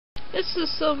It's the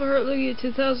Silverheart Lugia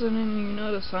 2000, and you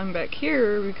notice I'm back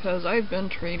here because I've been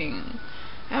trading.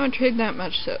 I haven't traded that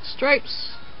much since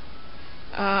Stripes.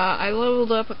 I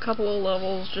leveled up a couple of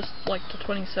levels, just like to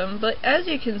 27, but as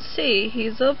you can see,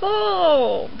 he's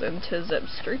evolved into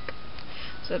Zebstrika.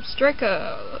 Let's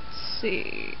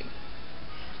see.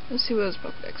 Let's see what his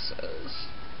Pokedex says.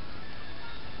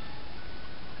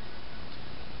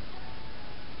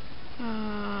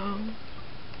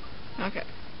 Okay.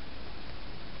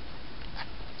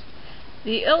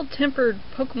 The ill-tempered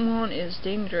Pokemon is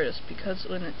dangerous because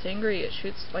when it's angry it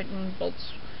shoots lightning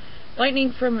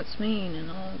from its mane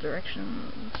in all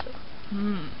directions.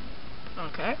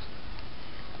 Okay.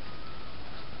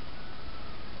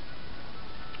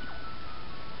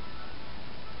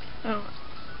 Oh,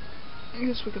 I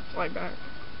guess we could fly back.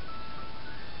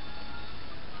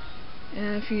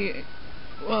 And if you,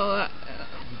 well,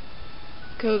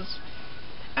 because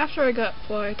after I got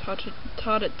Fly, taught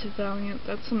it to Valiant.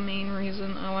 That's the main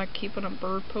reason I like keeping a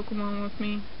bird Pokemon with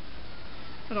me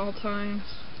at all times.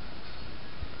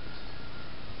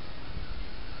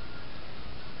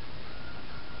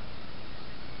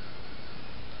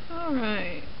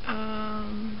 Alright,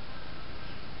 I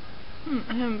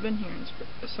haven't been here in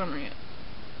summer yet.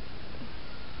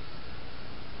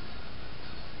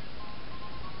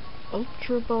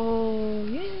 Ultra Ball,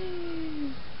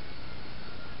 yay!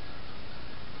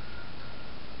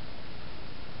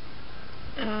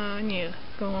 I need to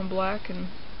go on black and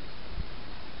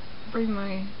bring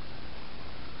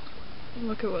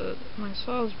look at what my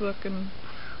Saw's book and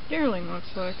Deerling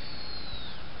looks like.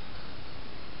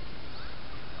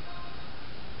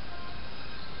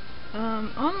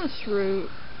 On this route,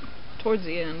 towards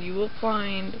the end, you will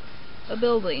find a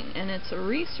building, and it's a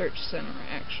research center,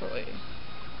 actually.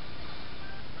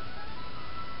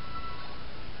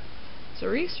 It's a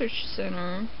research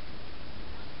center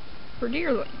for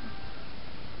Deerling.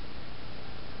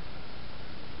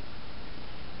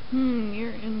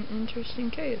 You're an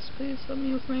interesting case. Please help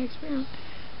me with my experiment.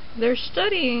 They're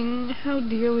studying how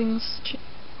Deerling's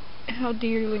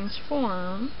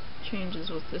form changes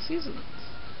with the seasons.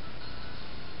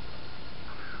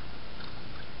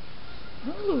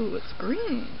 Oh, it's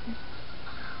green.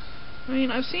 I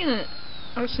mean, I've seen it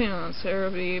on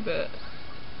Cerebi, but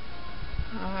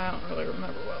I don't really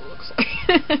remember what it looks like.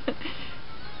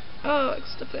 Oh,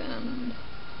 it's defend.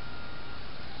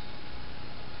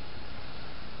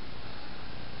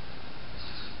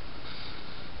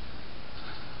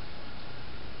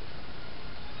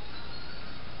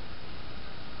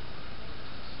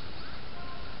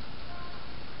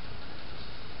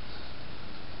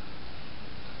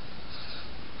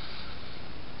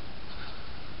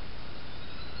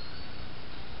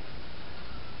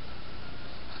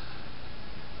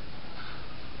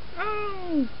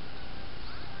 Oh!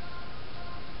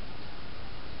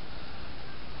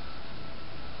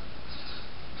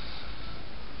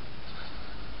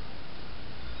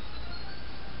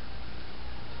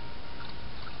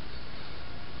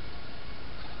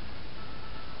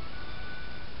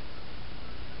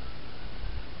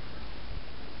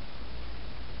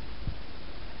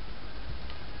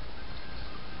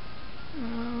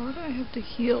 What do I have to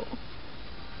heal?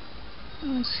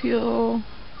 Let's heal.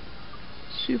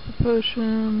 Super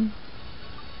Potion.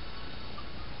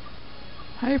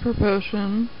 Hyper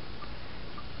Potion.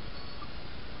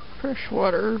 Fresh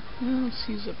Water. Let's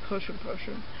use a Potion.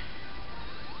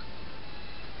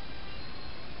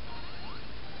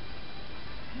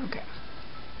 Okay.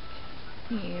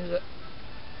 Use it.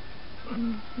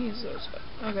 Use those.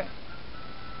 Okay.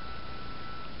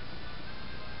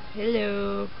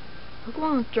 Hello.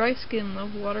 Pokemon with dry skin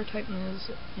love water type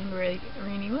moves in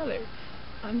rainy weather.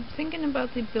 I'm thinking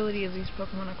about the ability of these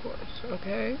Pokemon, of course.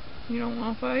 Okay? You don't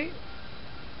want to fight?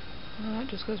 Well, that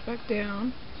just goes back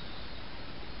down.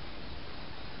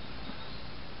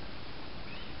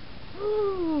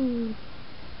 Ooh.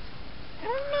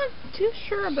 I'm not too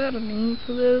sure about a name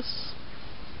for this.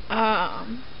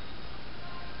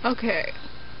 Okay.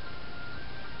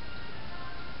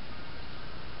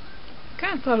 I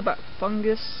kind of thought about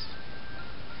Fungus.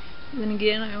 Then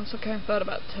again, I also kind of thought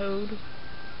about Toad.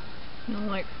 You know,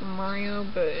 like from Mario,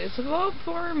 but its evolved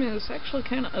form is actually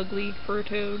kind of ugly for a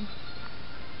Toad.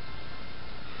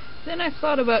 Then I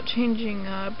thought about changing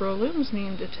Breloom's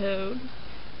name to Toad.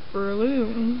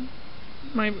 Breloom.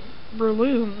 My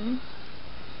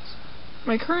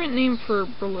current name for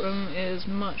Breloom is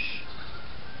Mush.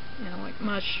 You know, like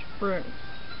Mush Broom.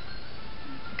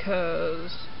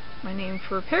 Because my name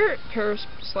for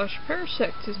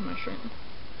Parasect is Mushroom.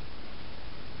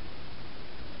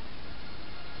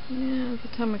 Yeah, at the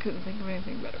time I couldn't think of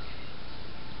anything better.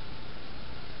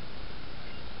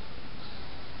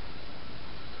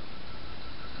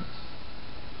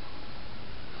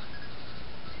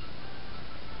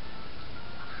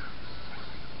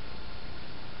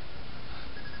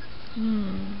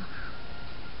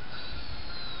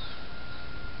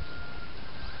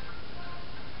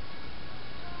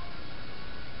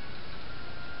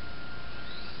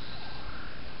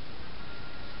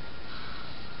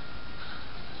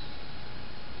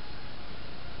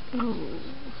 Oh.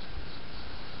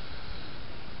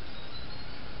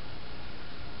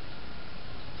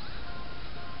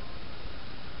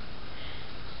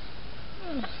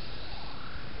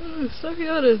 So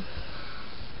good.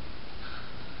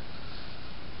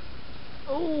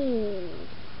 Oh.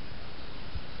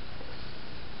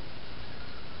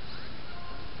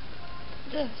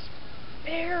 Just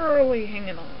barely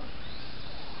hanging on.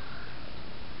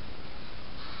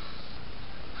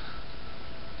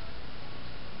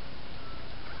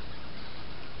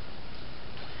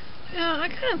 Yeah, I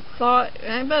kind of thought,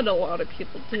 and I bet a lot of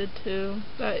people did too,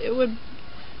 that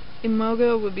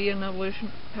Imoga would be an evolution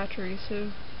of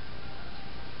Pachirisu.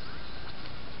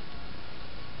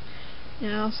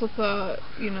 And I also thought,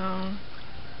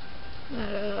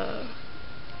 that,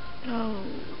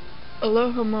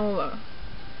 Aloha Mola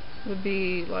would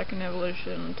be like an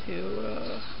evolution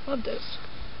to, Love Disc.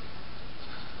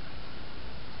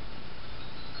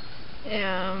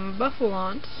 And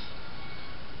Buffalont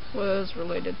was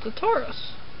related to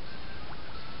Taurus.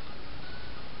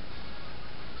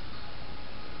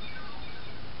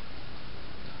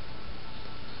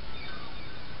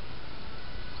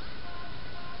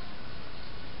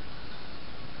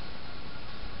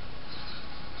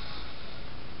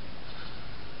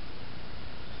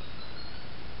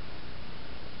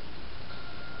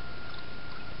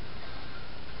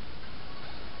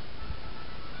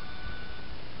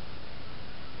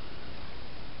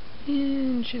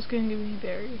 And she's gonna give me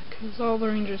berries, because all the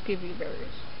rangers give you berries.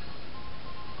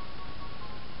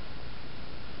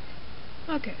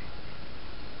 Okay.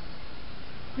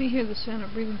 We hear the sound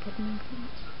of breathing Pokemon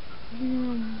comments.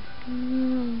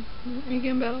 Are you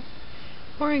getting battle?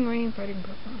 Pouring rain, fighting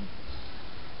Pokemon.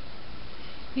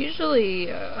 Usually,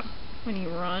 when you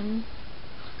run,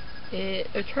 it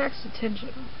attracts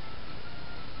attention.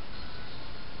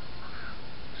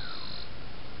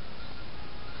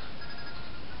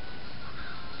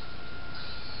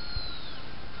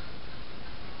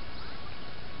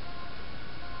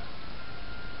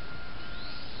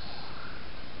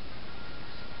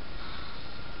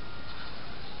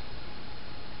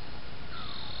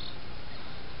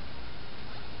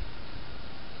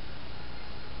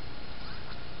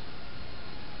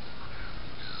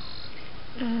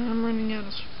 I'm running out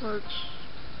of sparks.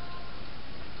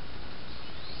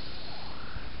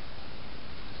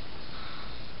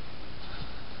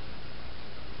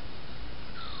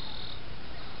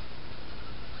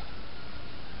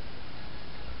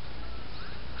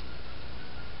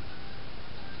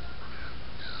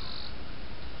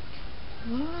 A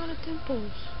lot of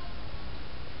temples.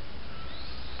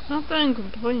 Not that I'm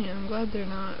complaining, I'm glad they're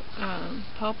not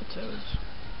Palpitos.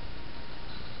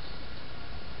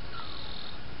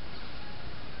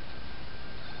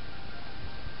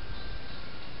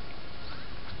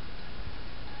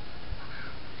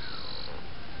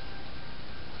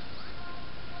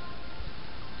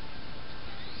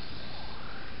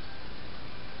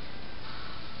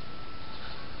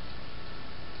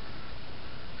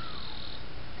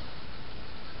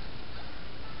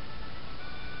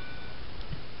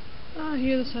 I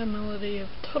hear the sad melody of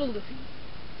total defeat.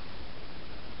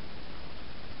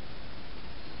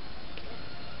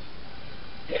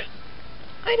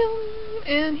 Item!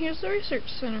 And here's the research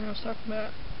center I was talking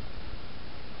about.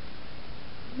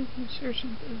 Research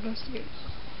and investigate.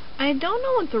 I don't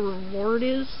know what the reward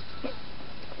is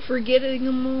for getting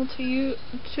them all to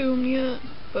them yet,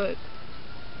 but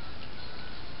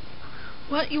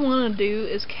what you want to do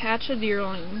is catch a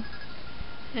deerling,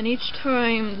 and each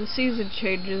time the season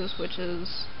changes, which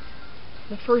is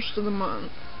the first of the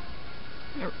month,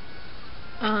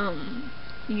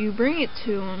 you bring it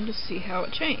to them to see how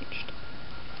it changed.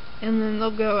 And then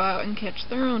they'll go out and catch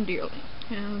their own deerling,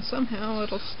 and somehow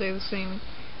it'll stay the same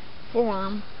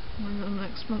form when the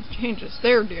next month changes.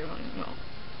 Their deerling will.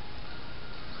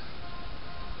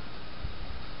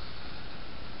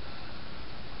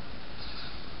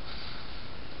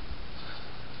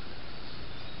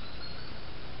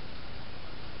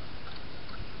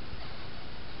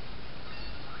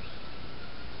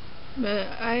 But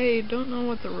I don't know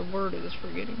what the reward is for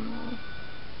getting them all.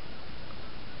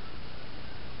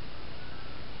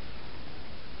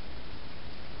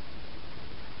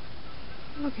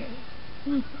 Okay.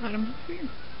 Item up here.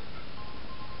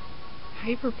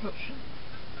 Hyper potion.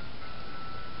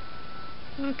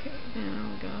 Okay, now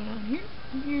we'll go down here.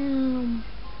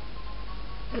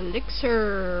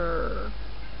 Elixir.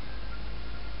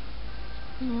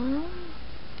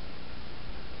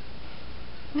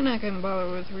 I'm not going to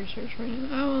bother with research right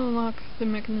now. I will unlock the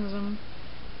mechanism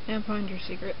and find your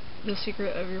secret. The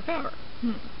secret of your power.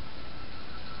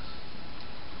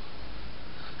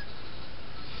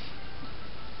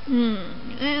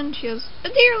 And she has a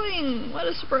deerling! What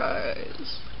a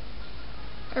surprise!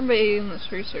 Everybody in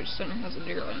this research center has a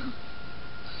deerling.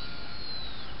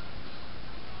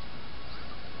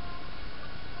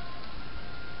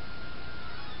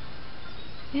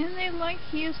 And they like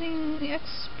using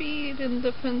X speed and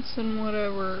defense and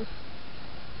whatever.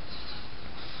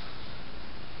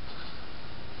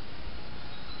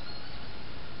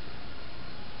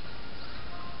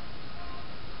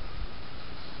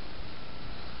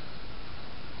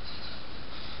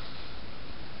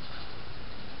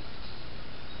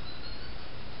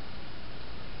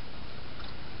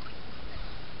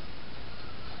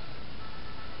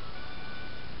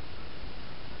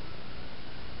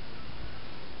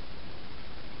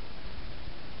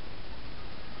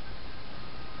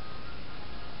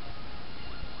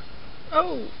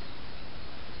 Oh!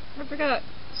 I forgot.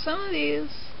 Some of these,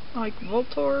 like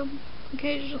Voltorb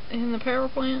occasionally in the power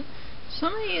plant,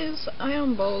 some of these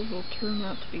ion balls will turn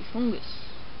out to be fungus.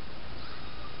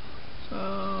 So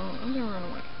I'm gonna run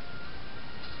away.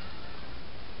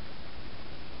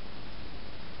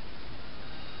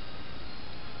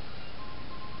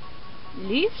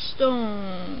 Leaf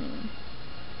stone.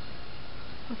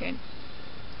 Okay.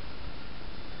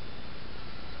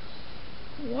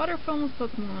 Water foam with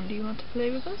Pokemon, do you want to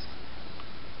play with us?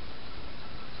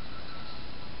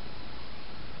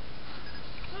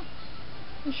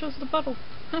 Oh, it shows the bubble.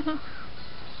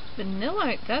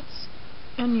 Vanillite, that's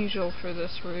unusual for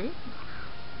this route.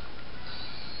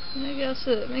 I guess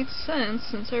it makes sense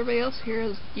since everybody else here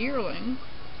has yearling.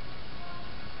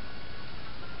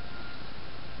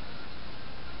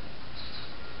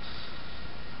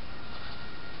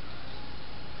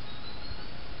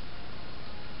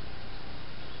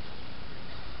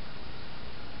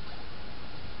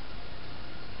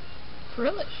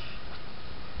 Frillish.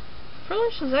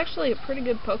 Frillish is actually a pretty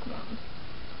good Pokemon.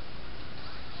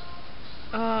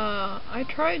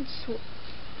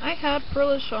 I had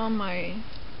Frillish on my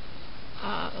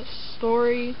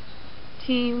story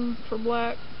team for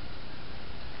Black,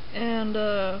 and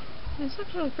it's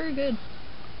actually pretty good.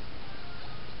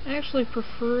 I actually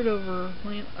prefer it over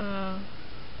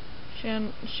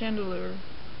Chandelure.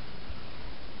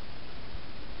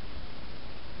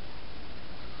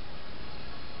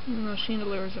 Even though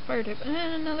Chandelure is a fire type.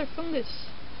 And another fungus.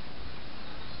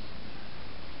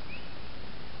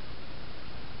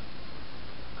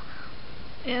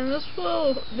 And this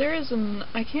will,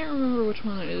 I can't remember which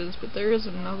one it is, but there is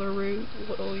another route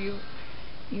where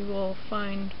you will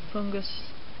find fungus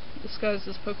disguised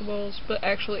as Pokeballs, but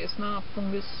actually it's not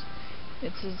fungus.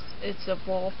 It's a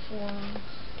ball form,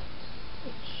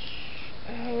 which,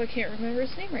 I can't remember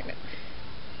its name right now.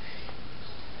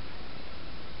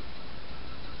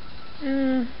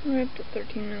 We're up to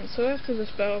 13 minutes, so after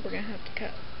this battle we're gonna have to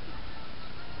cut.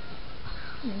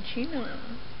 And Chino.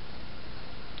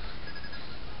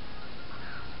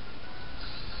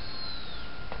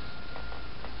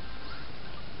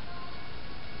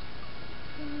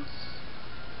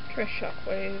 Try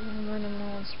Shockwave, I'm running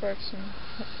low on Sparks and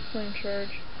Flame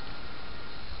Charge.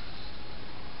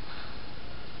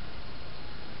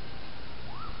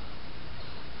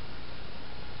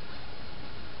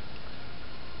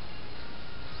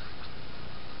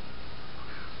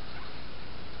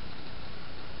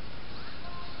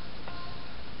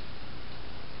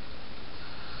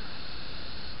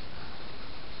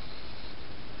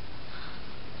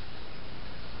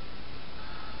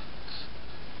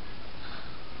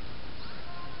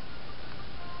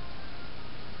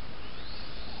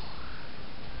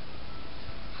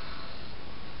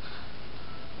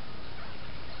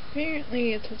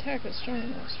 Apparently its attack is stronger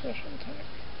than its special attack,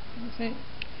 I think.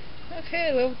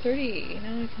 Okay, level 30.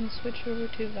 Now we can switch over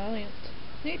to Valiant.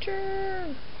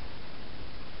 Nature!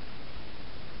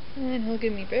 And he'll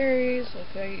give me berries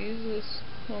if I use this.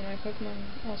 Well, my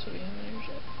Pokemon also give him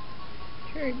energy.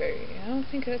 Cherry berry. I don't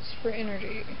think that's for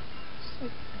energy. It's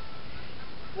like,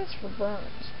 that's for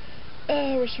burns.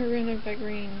 We're surrounded by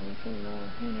green. We feel more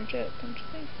energetic. Don't you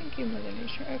think? Thank you, Mother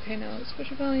Nature. Okay, now let's switch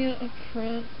to Valiant up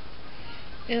front.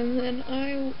 And then not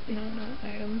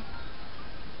item.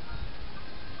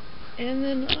 And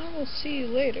then I will see you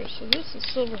later. So this is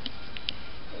Silver.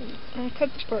 I cut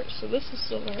the part. So this is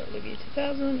Silverheart Livia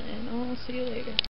 2000, and I'll see you later.